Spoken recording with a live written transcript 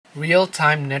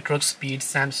Real-time network speed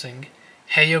Samsung.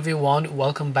 Hey everyone,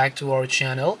 welcome back to our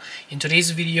channel. In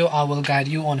today's video, I will guide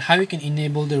you on how you can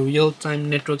enable the real-time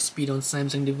network speed on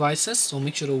Samsung devices, so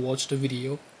make sure to watch the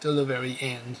video till the very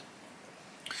end.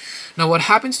 Now what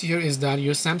happens here is that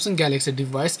your Samsung Galaxy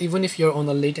device, even if you're on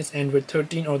the latest Android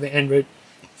 13 or the Android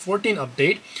 14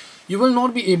 update, you will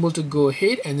not be able to go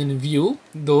ahead and then view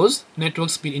those network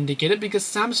speed indicator because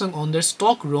Samsung on their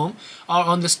stock ROM or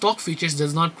on the stock features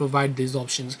does not provide these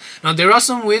options. Now there are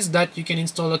some ways that you can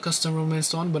install a custom ROM and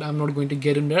so on, but I'm not going to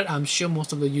get into that. I'm sure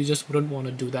most of the users wouldn't want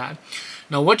to do that.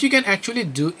 Now what you can actually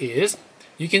do is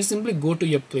you can simply go to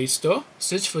your Play Store,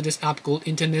 search for this app called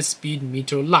Internet Speed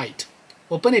Meter Lite.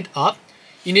 Open it up,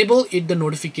 enable it the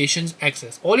notifications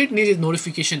access. All it needs is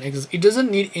notification access. It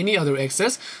doesn't need any other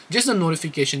access, just the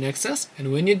notification access.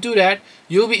 And when you do that,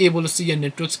 you'll be able to see a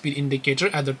network speed indicator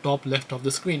at the top left of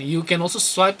the screen. You can also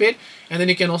swipe it and then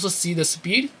you can also see the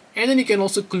speed. And then you can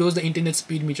also close the internet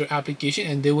speed meter application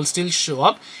and they will still show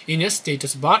up in your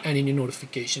status bar and in your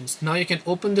notifications. Now you can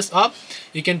open this up,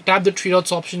 you can tap the three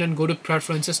dots option and go to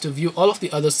preferences to view all of the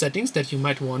other settings that you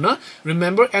might wanna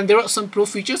remember. And there are some pro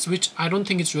features which I don't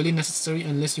think it's really necessary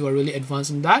unless you are really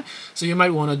advanced in that, so you might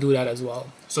want to do that as well.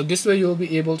 So this way you'll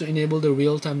be able to enable the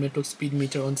real-time network speed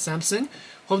meter on Samsung.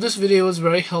 Hope this video was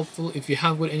very helpful. If you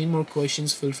have got any more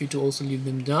questions, feel free to also leave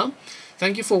them down.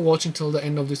 Thank you for watching till the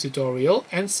end of this tutorial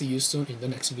and see you soon in the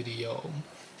next video.